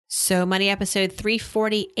So Money episode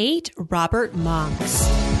 348, Robert Monks.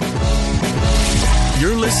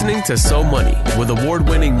 You're listening to So Money with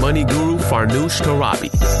award-winning money guru Farnoosh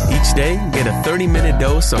Torabi. Each day, get a 30-minute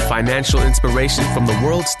dose of financial inspiration from the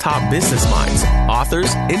world's top business minds,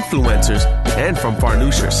 authors, influencers, and from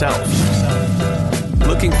Farnoosh herself.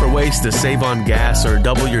 Looking for ways to save on gas or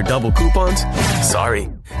double your double coupons? Sorry,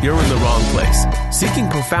 you're in the wrong place. Seeking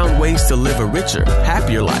profound ways to live a richer,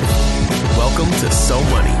 happier life. Welcome to So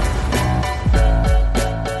Money.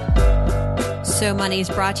 So Money is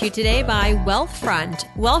brought to you today by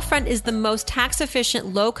Wealthfront. Wealthfront is the most tax-efficient,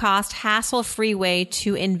 low-cost, hassle-free way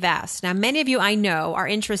to invest. Now, many of you I know are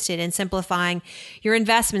interested in simplifying your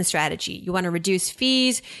investment strategy. You want to reduce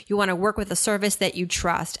fees. You want to work with a service that you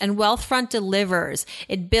trust. And Wealthfront delivers.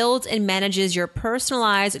 It builds and manages your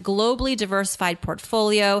personalized, globally diversified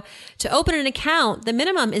portfolio. To open an account, the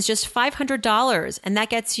minimum is just $500, and that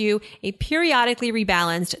gets you a periodically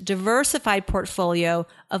rebalanced, diversified portfolio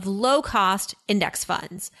of low-cost index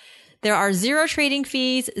funds. There are zero trading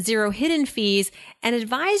fees, zero hidden fees, and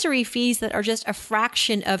advisory fees that are just a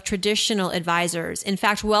fraction of traditional advisors. In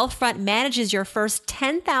fact, Wealthfront manages your first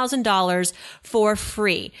 $10,000 for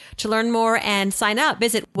free. To learn more and sign up,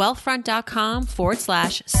 visit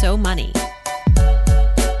wealthfront.com/SoMoney.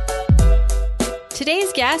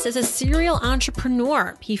 Today's guest is a serial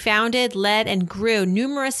entrepreneur. He founded, led, and grew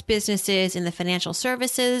numerous businesses in the financial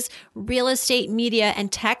services, real estate, media,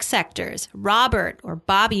 and tech sectors. Robert, or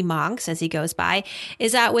Bobby Monks, as he goes by,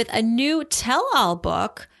 is out with a new tell-all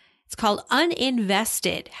book. It's called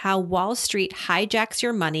Uninvested: How Wall Street Hijacks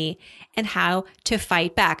Your Money and How to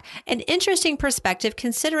Fight Back. An interesting perspective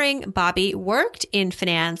considering Bobby worked in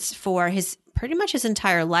finance for pretty much his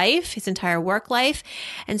entire life, his entire work life.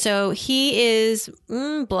 And so he is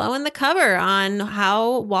blowing the cover on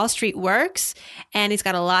how Wall Street works, and he's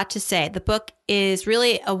got a lot to say. The book is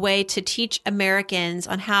really a way to teach Americans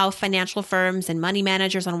on how financial firms and money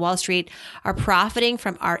managers on Wall Street are profiting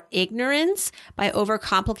from our ignorance by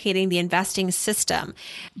overcomplicating the investing system.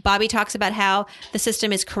 Bobby talks about how the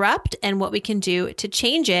system is corrupt and what we can do to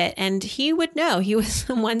change it. And he would know. He was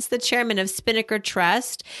once the chairman of Spinnaker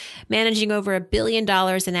Trust, managing over $1 billion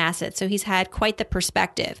in assets. So he's had quite the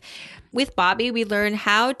perspective. With Bobby, we learn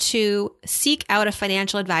how to seek out a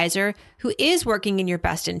financial advisor who is working in your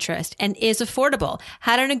best interest and is affordable,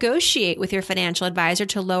 how to negotiate with your financial advisor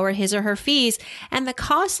to lower his or her fees, and the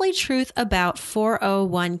costly truth about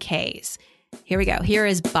 401ks. Here we go. Here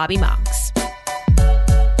is Bobby Monks.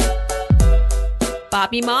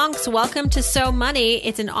 Bobby Monks, welcome to So Money.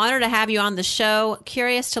 It's an honor to have you on the show.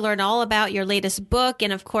 Curious to learn all about your latest book.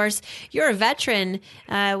 And of course, you're a veteran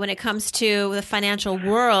when it comes to the financial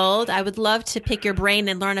world. I would love to pick your brain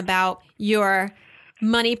and learn about your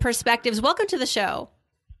money perspectives. Welcome to the show.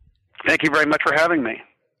 Thank you very much for having me.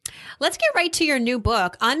 Let's get right to your new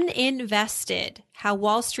book, Uninvested: How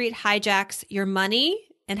Wall Street Hijacks Your Money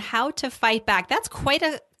and How to Fight Back. That's quite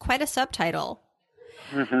a subtitle.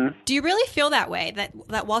 Mm-hmm. Do you really feel that way, that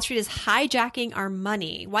Wall Street is hijacking our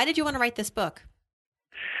money? Why did you want to write this book?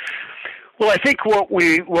 Well, I think what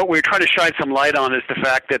we're trying to shine some light on is the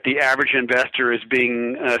fact that the average investor is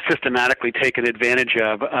being systematically taken advantage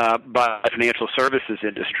of by the financial services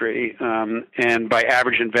industry. And by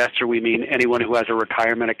average investor, we mean anyone who has a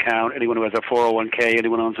retirement account, anyone who has a 401k,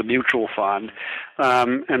 anyone who owns a mutual fund.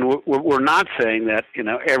 And we're not saying that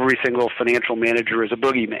every single financial manager is a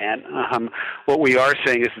boogeyman. What we are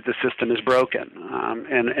saying is that the system is broken.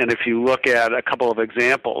 And if you look at a couple of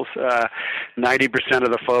examples, 90% of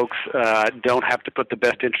the folks don't have to put the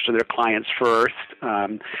best interest of their clients first.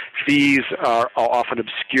 Fees are often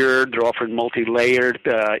obscured. They're often multi-layered.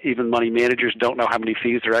 Even money managers don't know how many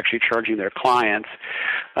fees they're actually charging their clients.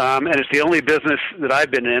 And it's the only business that I've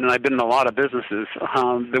been in, and I've been in a lot of businesses,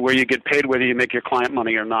 where you get paid whether you make your client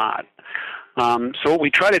money or not. So what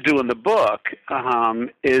we try to do in the book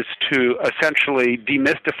is to essentially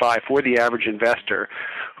demystify for the average investor,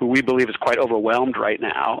 who we believe is quite overwhelmed right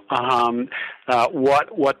now,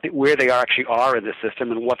 where they actually are in the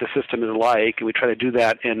system and what the system is like. And we try to do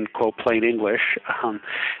that in, quote, plain English.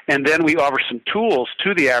 And then we offer some tools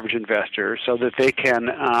to the average investor so that they can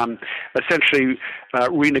essentially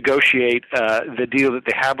renegotiate the deal that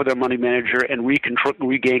they have with their money manager and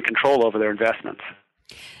regain control over their investments.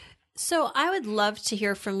 So I would love to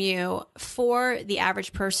hear from you for the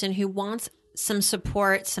average person who wants some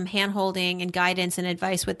support, some hand-holding and guidance and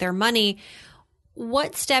advice with their money.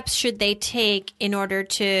 What steps should they take in order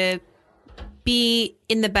to be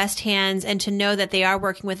in the best hands and to know that they are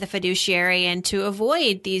working with a fiduciary and to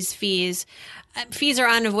avoid these fees? Fees are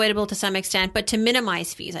unavoidable to some extent, but to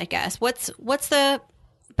minimize fees, I guess. What's the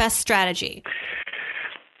best strategy?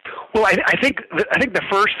 Well, I think the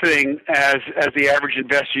first thing as the average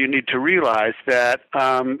investor you need to realize that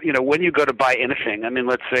when you go to buy anything, I mean,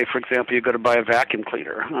 let's say for example you go to buy a vacuum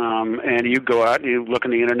cleaner, and you go out and you look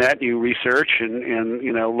on the internet, you research and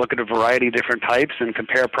look at a variety of different types and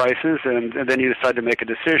compare prices, and then you decide to make a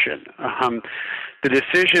decision. The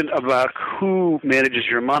decision about who manages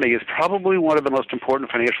your money is probably one of the most important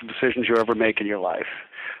financial decisions you ever make in your life.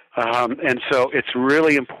 And so it's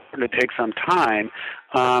really important to take some time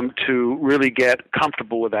to really get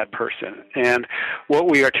comfortable with that person. And what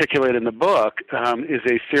we articulate in the book is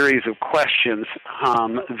a series of questions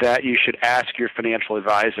that you should ask your financial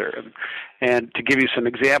advisor. And to give you some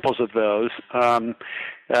examples of those,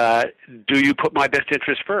 do you put my best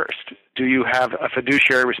interest first? Do you have a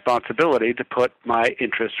fiduciary responsibility to put my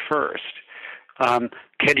interest first?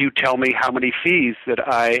 Can you tell me how many fees that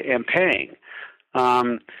I am paying?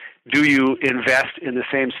 Do you invest in the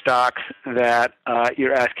same stocks that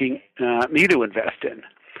you're asking me to invest in?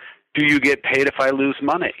 Do you get paid if I lose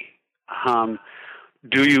money?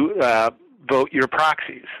 Do you vote your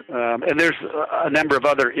proxies? And there's a number of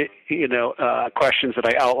other questions that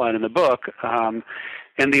I outline in the book.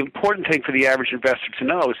 And the important thing for the average investor to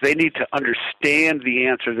know is they need to understand the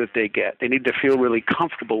answer that they get. They need to feel really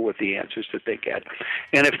comfortable with the answers that they get.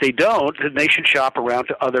 And if they don't, then they should shop around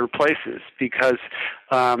to other places because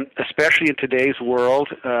especially in today's world,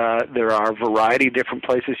 there are a variety of different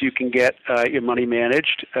places you can get your money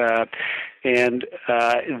managed. And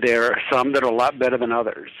there are some that are a lot better than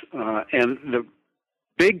others. And the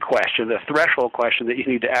big question, the threshold question that you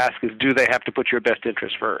need to ask is, do they have to put your best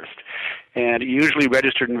interest first? And usually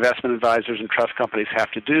registered investment advisors and trust companies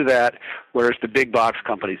have to do that, whereas the big box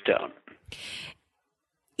companies don't.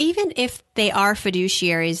 Even if they are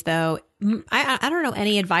fiduciaries, though, I don't know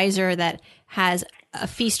any advisor that has a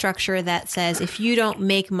fee structure that says, if you don't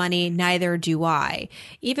make money, neither do I.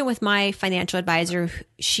 Even with my financial advisor,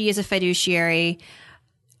 she is a fiduciary.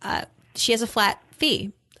 She has a flat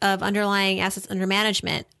fee of underlying assets under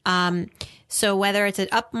management. So whether it's an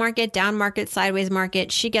up market, down market, sideways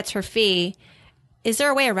market, she gets her fee. Is there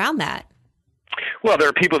a way around that? Well, there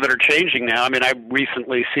are people that are changing now. I mean, I've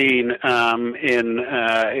recently seen in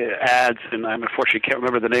ads, and I unfortunately can't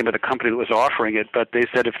remember the name of the company that was offering it, but they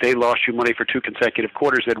said if they lost you money for 2 consecutive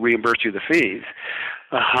quarters, they'd reimburse you the fees.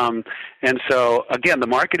 And so, again, the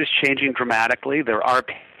market is changing dramatically. There are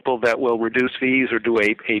people that will reduce fees or do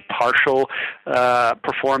a partial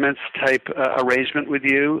performance type arrangement with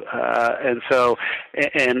you.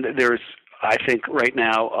 And there's, I think right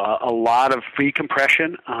now, a lot of fee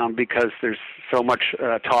compression because there's so much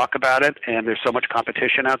talk about it and there's so much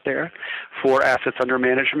competition out there for assets under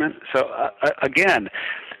management. So again,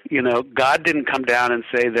 God didn't come down and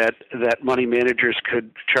say that money managers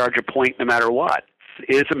could charge a point no matter what.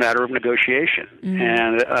 It is a matter of negotiation,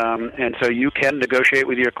 and so you can negotiate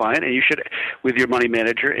with your client and with your money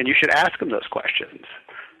manager, and you should ask them those questions.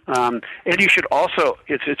 And you should also,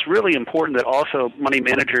 it's really important that also money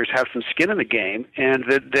managers have some skin in the game and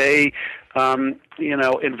that they,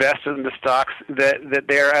 invest in the stocks that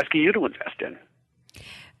they're asking you to invest in.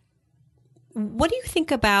 What do you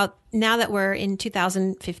think about now that we're in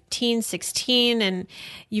 2015, 16, and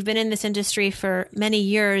you've been in this industry for many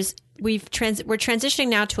years? We're transitioning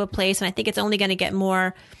now to a place, and I think it's only going to get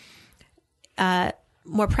more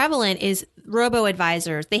prevalent, is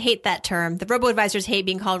robo-advisors. They hate that term. The robo-advisors hate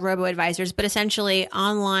being called robo-advisors, but essentially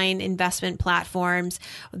online investment platforms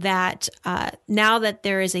that now that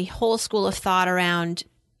there is a whole school of thought around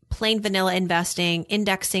plain vanilla investing,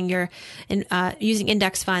 indexing using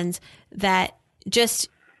index funds, that just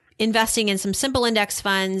investing in some simple index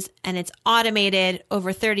funds and it's automated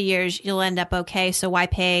over 30 years, you'll end up okay. So why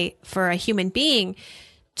pay for a human being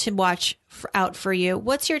to watch out for you?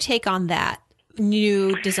 What's your take on that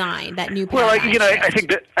new design, that new paradigm? Well,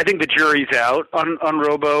 I think the jury's out on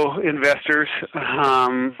robo investors.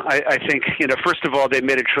 I think first of all, they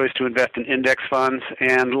made a choice to invest in index funds,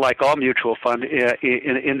 and like all mutual fund,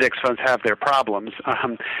 index funds have their problems.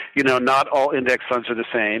 Not all index funds are the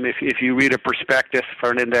same. If you read a prospectus for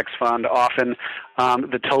an index fund, often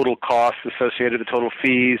the total costs associated, the total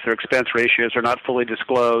fees, their expense ratios are not fully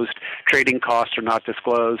disclosed. Trading costs are not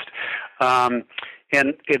disclosed.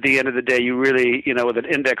 And at the end of the day, you really, with an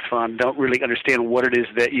index fund, don't really understand what it is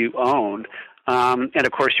that you own. And,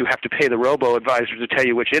 of course, you have to pay the robo-advisor to tell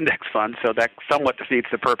you which index fund, so that somewhat defeats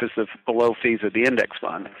the purpose of the low fees of the index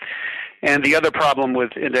fund. And the other problem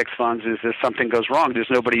with index funds is if something goes wrong, there's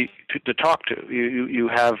nobody to talk to. You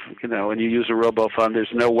have, when you use a robo fund,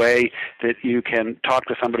 there's no way that you can talk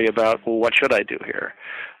to somebody about, well, what should I do here?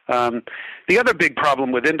 The other big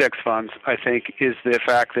problem with index funds, I think, is the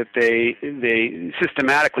fact that they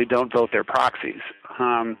systematically don't vote their proxies.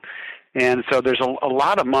 And so there's a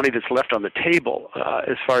lot of money that's left on the table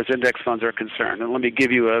as far as index funds are concerned. And let me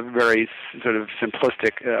give you a very sort of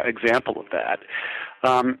simplistic example of that.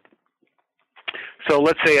 So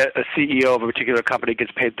let's say a CEO of a particular company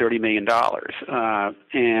gets paid $30 million,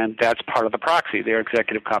 and that's part of the proxy, their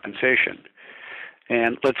executive compensation.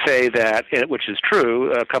 And let's say that, which is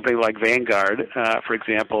true, a company like Vanguard, for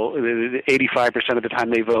example, 85% of the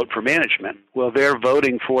time they vote for management. Well, they're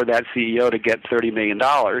voting for that CEO to get $30 million,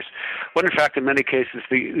 when in fact, in many cases,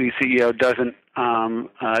 the CEO doesn't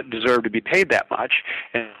deserve to be paid that much.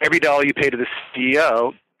 And every dollar you pay to the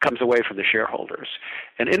CEO comes away from the shareholders.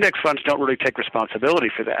 And index funds don't really take responsibility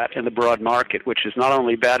for that in the broad market, which is not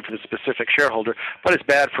only bad for the specific shareholder, but it's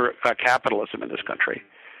bad for capitalism in this country.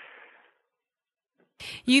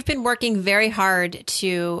 You've been working very hard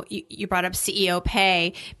you brought up CEO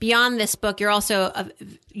pay. Beyond this book, you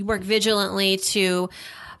work vigilantly to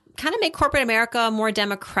kind of make corporate America more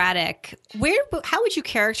democratic. How would you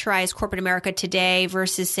characterize corporate America today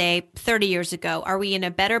versus, say, 30 years ago? Are we in a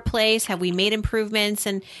better place? Have we made improvements?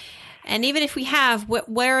 And even if we have,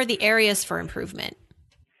 where are the areas for improvement?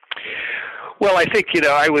 Well, I think,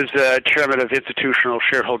 I was chairman of Institutional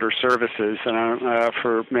Shareholder Services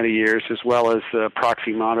for many years, as well as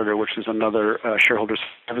Proxy Monitor, which is another shareholder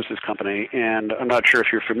services company. And I'm not sure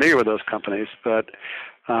if you're familiar with those companies, but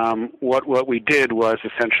what we did was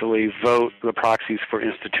essentially vote the proxies for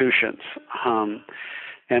institutions.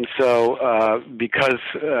 And so because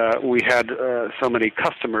we had so many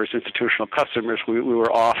customers, institutional customers, we were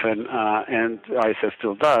often, and ISS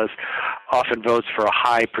still does, often votes for a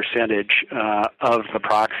high percentage of the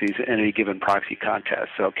proxies in any given proxy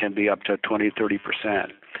contest. So it can be up to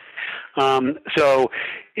 20-30%. So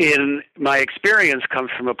in my experience comes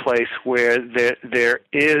from a place where there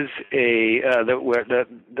is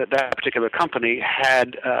that particular company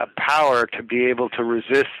had power to be able to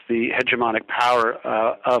resist the hegemonic power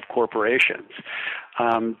of corporations.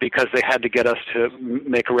 Because they had to get us to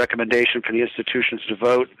make a recommendation for the institutions to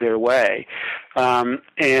vote their way.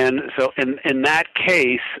 And so in that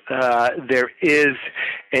case, there is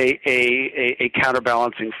a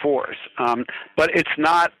counterbalancing force. But it's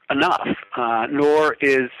not enough, nor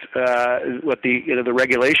is what the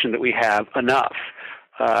regulation that we have enough.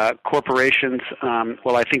 Corporations,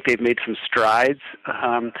 well, I think they've made some strides,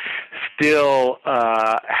 still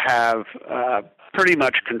have pretty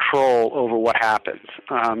much control over what happens.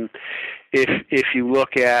 If you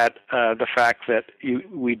look at the fact that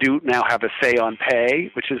we do now have a say on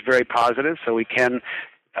pay, which is very positive, so we can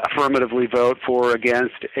affirmatively vote for or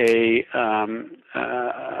against a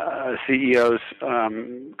CEO's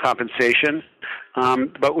compensation,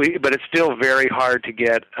 but it's still very hard to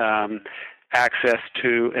get access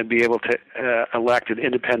to and be able to elect an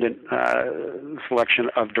independent selection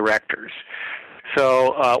of directors.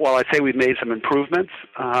 So while I say we've made some improvements,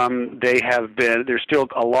 there's still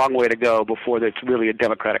a long way to go before it's really a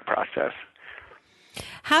democratic process.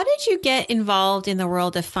 How did you get involved in the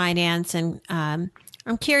world of finance? And I'm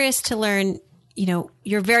curious to learn,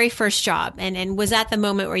 your very first job. And was that the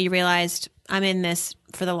moment where you realized I'm in this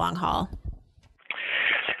for the long haul?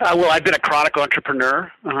 Well, I've been a chronic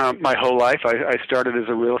entrepreneur my whole life. I started as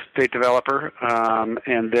a real estate developer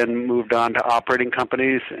and then moved on to operating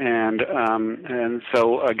companies. And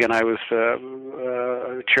so, again, I was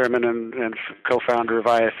chairman and co-founder of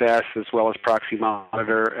ISS as well as Proxy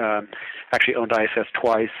Monitor. Actually owned ISS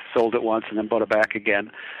twice, sold it once, and then bought it back again.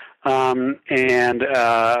 And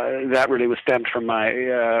that really was stemmed from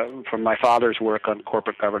my father's work on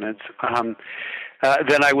corporate governance.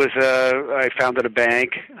 Then I founded a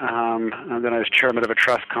bank, and then I was chairman of a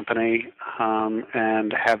trust company,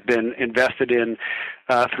 and have been invested in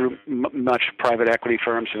through much private equity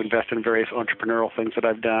firms, have invested in various entrepreneurial things that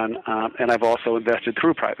I've done, and I've also invested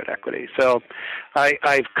through private equity. So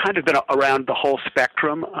I've kind of been around the whole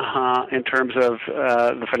spectrum in terms of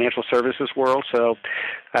the financial services world. So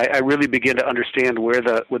I really begin to understand where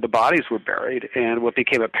the bodies were buried, and what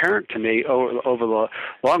became apparent to me over the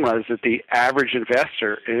long run is that the average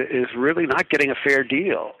investor is really not getting a fair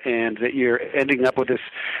deal, and that you're ending up with this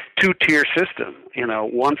two-tier system,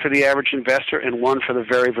 one for the average investor and one for the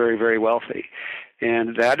very, very, very wealthy.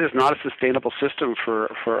 And that is not a sustainable system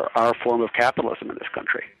for our form of capitalism in this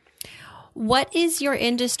country. What is your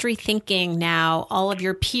industry thinking now, all of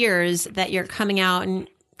your peers, that you're coming out and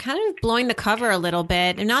kind of blowing the cover a little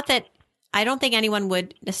bit? And not that I don't think anyone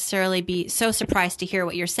would necessarily be so surprised to hear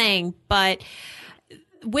what you're saying, but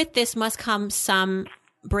with this must come some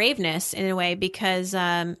braveness in a way, because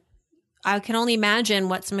I can only imagine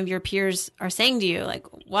what some of your peers are saying to you. Like,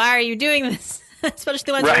 why are you doing this? Especially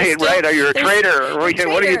the ones right. Are you a traitor?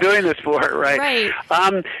 What are you doing this for? Right. I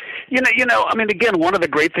mean, again, one of the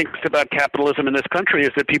great things about capitalism in this country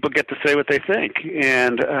is that people get to say what they think.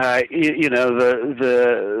 And,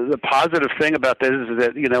 the positive thing about this is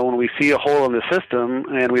that, when we see a hole in the system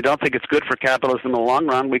and we don't think it's good for capitalism in the long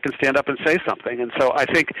run, we can stand up and say something. And so I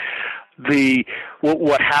think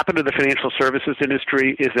what happened to the financial services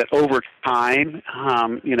industry is that over time,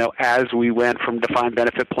 as we went from defined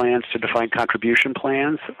benefit plans to defined contribution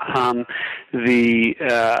plans, the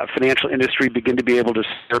financial industry began to be able to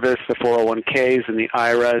service the 401ks and the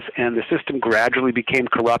IRAs, and the system gradually became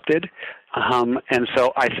corrupted. And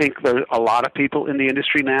so I think there are a lot of people in the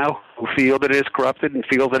industry now who feel that it is corrupted and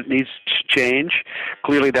feel that it needs to change.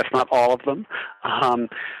 Clearly, that's not all of them.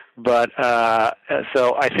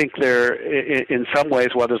 So I think there, in some ways,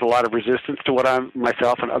 while there's a lot of resistance to what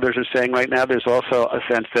myself and others are saying right now, there's also a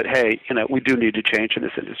sense that, hey, we do need to change in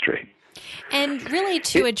this industry. And really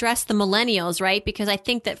to address the millennials, right? Because I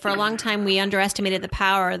think that for a long time we underestimated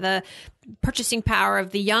the purchasing power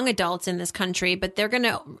of the young adults in this country, but they're going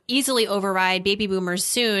to easily override baby boomers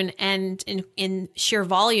soon and in sheer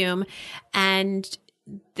volume. And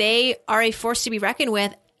they are a force to be reckoned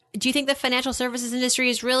with. Do you think the financial services industry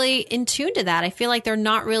is really in tune to that? I feel like they're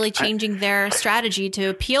not really changing their strategy to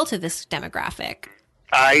appeal to this demographic.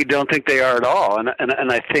 I don't think they are at all, and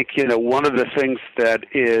I think one of the things that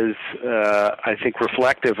is I think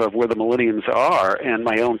reflective of where the millennials are, and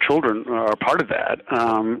my own children are part of that,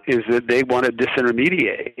 is that they want to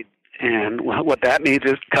disintermediate. And what that means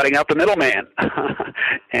is cutting out the middleman.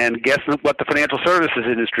 And guess what the financial services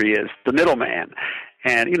industry is? The middleman.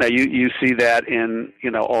 And you see that in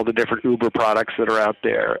all the different Uber products that are out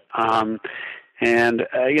there.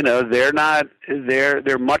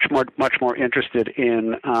 They're much more interested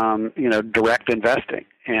in direct investing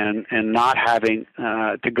and not having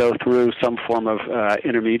to go through some form of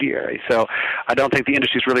intermediary. So I don't think the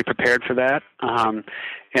industry is really prepared for that.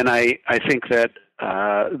 And I think that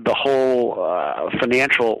the whole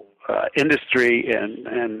financial industry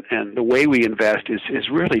and the way we invest is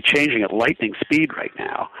really changing at lightning speed right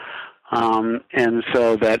now. And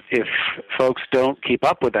so that if folks don't keep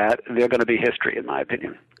up with that, they're going to be history, in my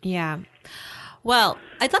opinion. Yeah. Well,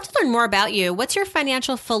 I'd love to learn more about you. What's your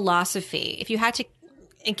financial philosophy? If you had to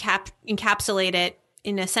encapsulate it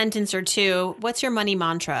in a sentence or two, what's your money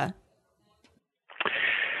mantra?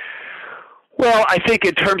 Well, I think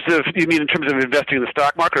you mean in terms of investing in the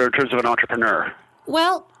stock market or in terms of an entrepreneur?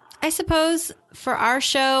 Well, I suppose for our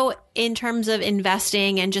show, in terms of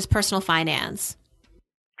investing and just personal finance.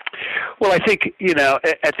 Well, I think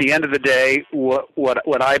at the end of the day,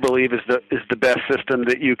 what I believe is the best system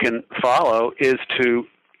that you can follow is to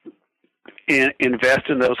invest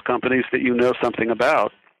in those companies that you know something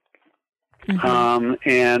about,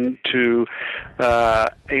 and to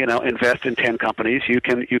invest in 10 companies. You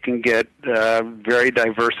can get very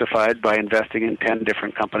diversified by investing in 10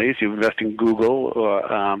 different companies. You invest in Google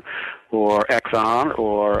or Exxon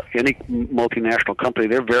or any multinational company.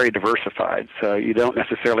 They're very diversified, so you don't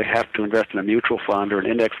necessarily have to invest in a mutual fund or an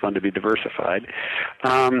index fund to be diversified.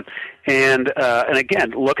 And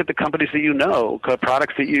again, look at the companies that you know,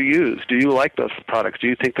 products that you use. Do you like those products? Do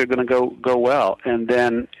you think they're going to go well? And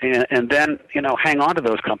then hang on to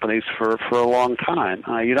those companies for a long time.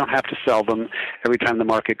 You don't have to sell them every time the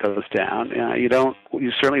market goes down.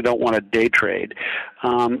 You certainly don't want to day trade.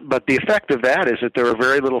 But the effect of that is that there are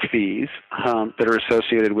very little fees that are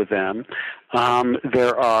associated with them.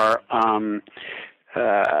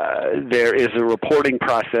 There is a reporting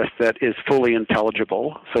process that is fully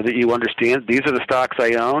intelligible so that you understand these are the stocks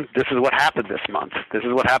I own. This is what happened this month. This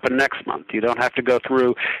is what happened next month. You don't have to go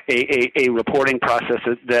through a reporting process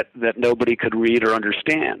that nobody could read or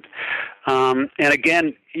understand. And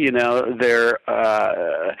again,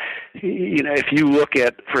 if you look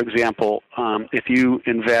at, for example, if you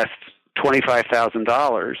invest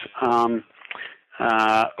 $25,000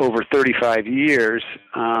 over 35 years,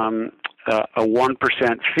 a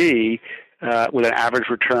 1% fee with an average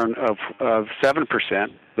return of 7%,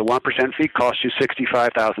 the 1% fee costs you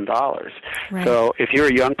 $65,000. Right. So if you're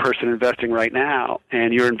a young person investing right now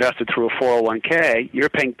and you're invested through a 401k, you're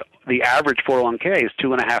paying the average 401k is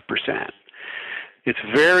 2.5%. It's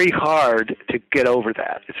very hard to get over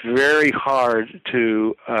that. It's very hard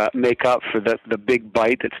to make up for the big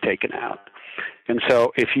bite that's taken out. And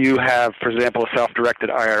so if you have, for example, a self-directed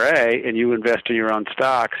IRA and you invest in your own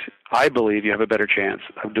stocks, I believe you have a better chance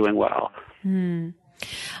of doing well. On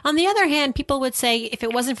the other hand, people would say if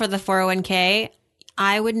it wasn't for the 401k,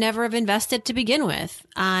 I would never have invested to begin with.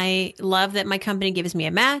 I love that my company gives me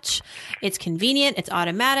a match. It's convenient. It's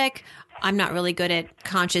automatic. I'm not really good at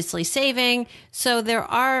consciously saving. So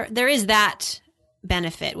there is that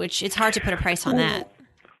benefit, which it's hard to put a price on that.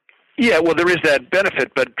 Yeah, well, there is that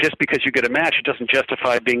benefit, but just because you get a match, it doesn't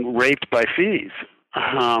justify being raped by fees.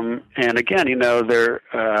 And again, the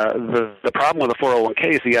problem with the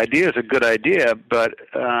 401k is the idea is a good idea, but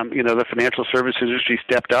the financial services industry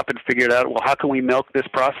stepped up and figured out, well, how can we milk this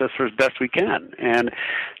process for as best we can? And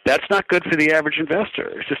that's not good for the average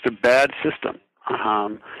investor. It's just a bad system.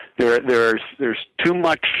 There's too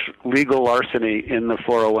much legal larceny in the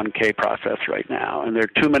 401k process right now, and there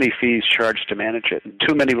are too many fees charged to manage it, and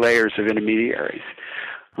too many layers of intermediaries.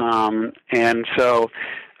 And so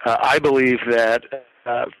I believe that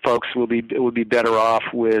folks would be better off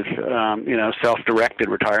with self-directed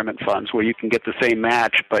retirement funds where you can get the same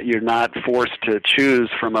match, but you're not forced to choose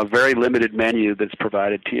from a very limited menu that's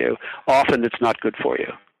provided to you. Often it's not good for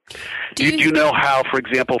you. Do you know how, for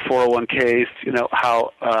example, 401ks,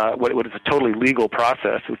 what is a totally legal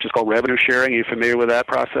process, which is called revenue sharing? Are you familiar with that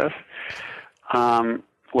process?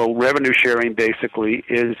 Well, revenue sharing basically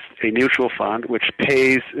is a mutual fund which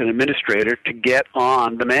pays an administrator to get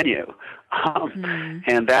on the menu.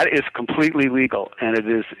 And that is completely legal, and it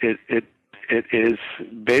is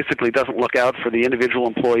basically doesn't look out for the individual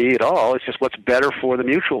employee at all. It's just what's better for the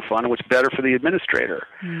mutual fund and what's better for the administrator.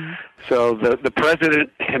 So the president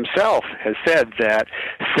himself has said that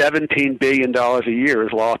 $17 billion a year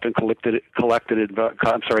is lost in conflicted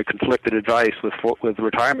advice with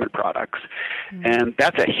retirement products, and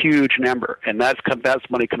that's a huge number, and that's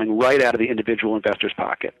money coming right out of the individual investor's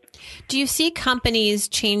pocket. Do you see companies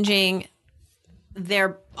changing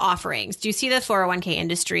their offerings? Do you see the 401k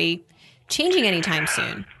industry changing anytime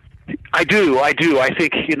soon? I do. I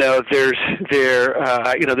think there's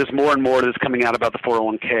more and more that's coming out about the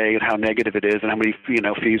 401k and how negative it is and how many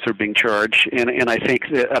fees are being charged. And I think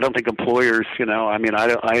I don't think employers I am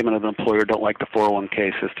an employer, don't like the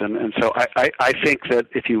 401k system. And so I think that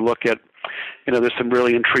if you look at there's some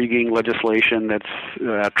really intriguing legislation that's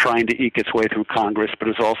trying to eke its way through Congress, but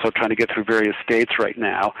is also trying to get through various states right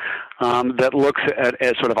now, that looks at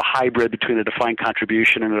sort of a hybrid between a defined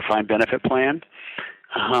contribution and a defined benefit plan.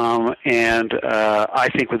 And I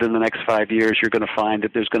think within the next 5 years, you're going to find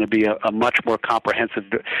that there's going to be a much more comprehensive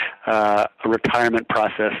retirement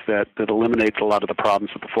process that eliminates a lot of the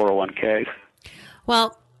problems with the 401ks.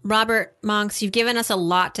 Well, Robert Monks, you've given us a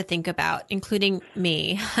lot to think about, including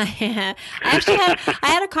me. I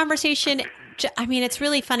had a conversation. I mean, it's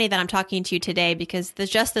really funny that I'm talking to you today because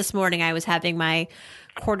just this morning I was having my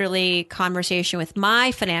quarterly conversation with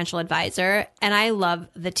my financial advisor, and I love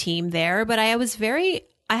the team there, but I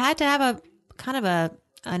had to have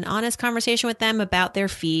an honest conversation with them about their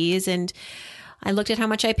fees. And I looked at how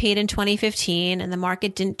much I paid in 2015 and the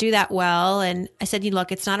market didn't do that well. And I said,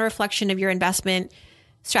 look, it's not a reflection of your investment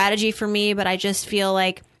strategy for me, but I just feel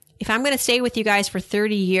like if I'm going to stay with you guys for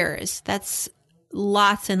 30 years, that's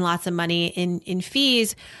lots and lots of money in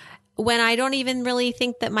fees when I don't even really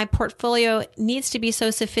think that my portfolio needs to be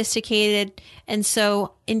so sophisticated and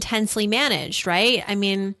so intensely managed, right? I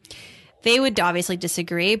mean, they would obviously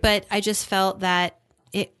disagree, but I just felt that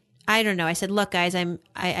I don't know. I said, look, guys,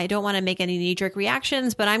 I don't want to make any knee-jerk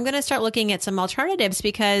reactions, but I'm going to start looking at some alternatives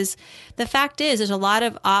because the fact is there's a lot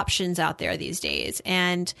of options out there these days.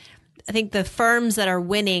 And I think the firms that are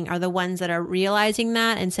winning are the ones that are realizing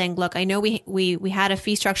that and saying, look, I know we had a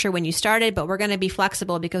fee structure when you started, but we're going to be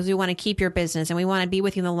flexible because we want to keep your business and we want to be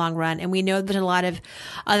with you in the long run. And we know there's a lot of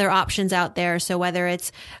other options out there. So whether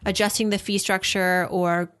it's adjusting the fee structure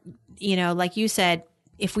or, like you said,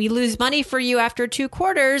 if we lose money for you after 2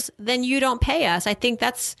 quarters, then you don't pay us. I think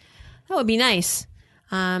that would be nice.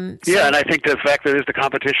 And I think the fact that there's the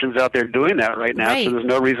competition's out there doing that right now, so there's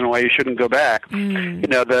no reason why you shouldn't go back. And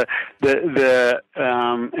I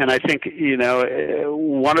think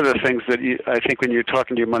one of the things that I think when you're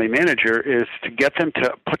talking to your money manager is to get them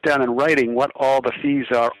to put down in writing what all the fees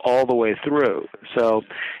are all the way through. So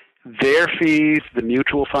their fees, the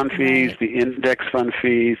mutual fund fees, the index fund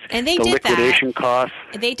fees, and the liquidation costs.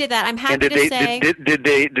 They did that. I'm happy to say. Did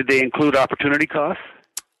they include opportunity costs?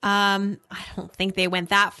 I don't think they went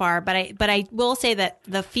that far, but I will say that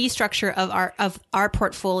the fee structure of our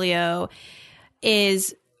portfolio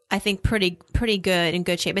is, I think, pretty good, in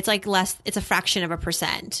good shape. It's like it's a fraction of a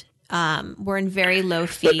percent. We're in very low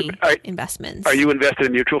fee investments. Are you invested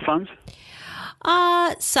in mutual funds?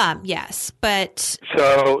 Some, yes, but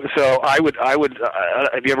so I would.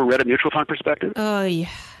 Have you ever read a mutual fund prospectus? Oh yeah,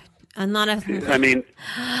 None of them. I mean,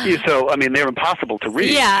 they're impossible to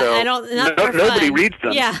read. Yeah, so nobody reads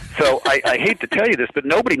them. Yeah. So I hate to tell you this, but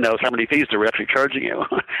nobody knows how many fees they're actually charging you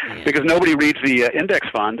because nobody reads the index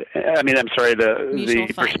fund.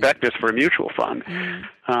 The prospectus for a mutual fund.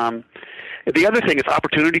 The other thing is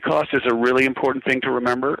opportunity cost is a really important thing to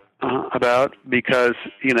remember about because,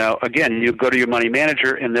 again, you go to your money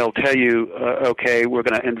manager and they'll tell you, okay, we're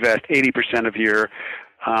going to invest 80% of your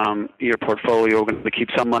portfolio. We're going to keep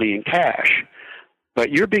some money in cash.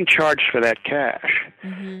 But you're being charged for that cash.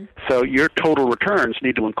 Mm-hmm. So your total returns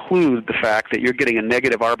need to include the fact that you're getting a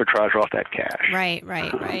negative arbitrage off that cash. Right.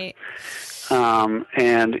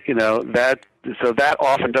 So that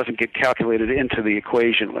often doesn't get calculated into the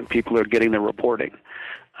equation when people are getting the reporting.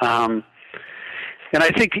 And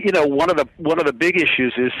I think one of the big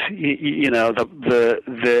issues is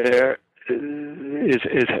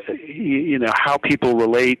how people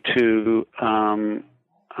relate to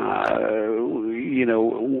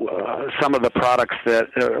some of the products that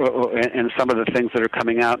and some of the things that are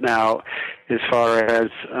coming out now as far as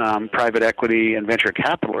private equity and venture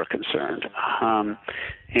capital are concerned.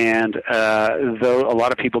 Though a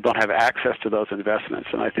lot of people don't have access to those investments,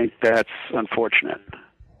 and I think that's unfortunate.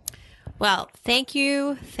 Well, thank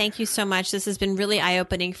you. Thank you so much. This has been really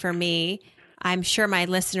eye-opening for me. I'm sure my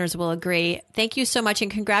listeners will agree. Thank you so much,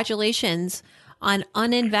 and congratulations on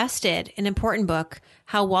Uninvested, an important book,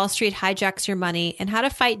 How Wall Street Hijacks Your Money and How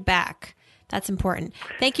to Fight Back. That's important.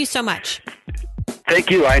 Thank you so much.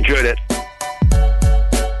 Thank you. I enjoyed it.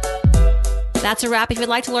 That's a wrap. If you'd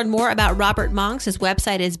like to learn more about Robert Monks, his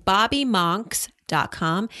website is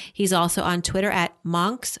bobbymonks.com. He's also on Twitter at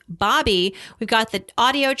monksbobby. We've got the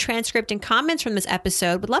audio transcript and comments from this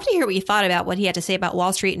episode. Would love to hear what you thought about what he had to say about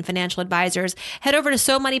Wall Street and financial advisors. Head over to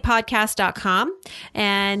SoMoneyPodcast.com,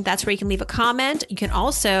 and that's where you can leave a comment. You can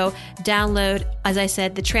also download, as I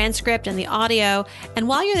said, the transcript and the audio. And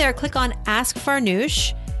while you're there, click on Ask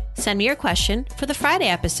Farnoosh. Send me your question for the Friday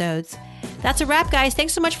episodes. That's a wrap, guys.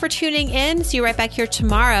 Thanks so much for tuning in. See you right back here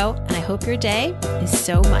tomorrow. And I hope your day is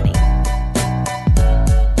so money.